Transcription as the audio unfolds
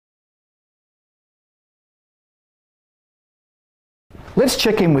Let's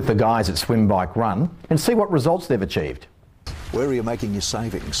check in with the guys at Swim Bike Run and see what results they've achieved. Where are you making your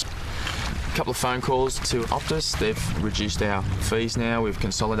savings? A couple of phone calls to Optus. They've reduced our fees now. We've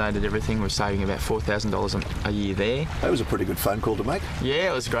consolidated everything. We're saving about $4,000 a year there. That was a pretty good phone call to make.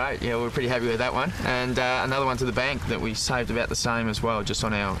 Yeah, it was great. Yeah, we're pretty happy with that one. And another one to the bank that we saved about the same as well, just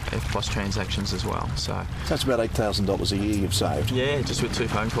on our F+ transactions as well. So that's about $8,000 a year you've saved. Yeah, just with 2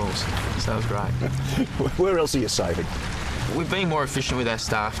 phone calls. So that was great. Where else are you saving? We've been more efficient with our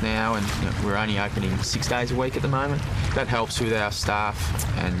staff now, and we're only opening 6 days a week at the moment. That helps with our staff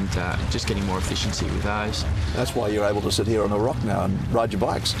and just getting more efficiency with those. That's why you're able to sit here on a rock now and ride your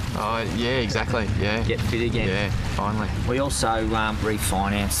bikes. Oh, yeah, exactly, yeah. Get fit again. Yeah, finally. We also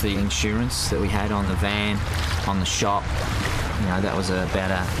refinanced the insurance that we had on the van, on the shop. You know, that was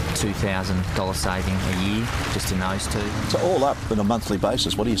about a $2,000 saving a year, just in those two. So all up on a monthly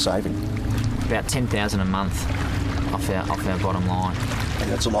basis, what are you saving? About $10,000 a month. Off our bottom line. And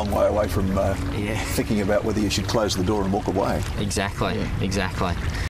that's a long way away from thinking about whether you should close the door and walk away. Exactly, exactly.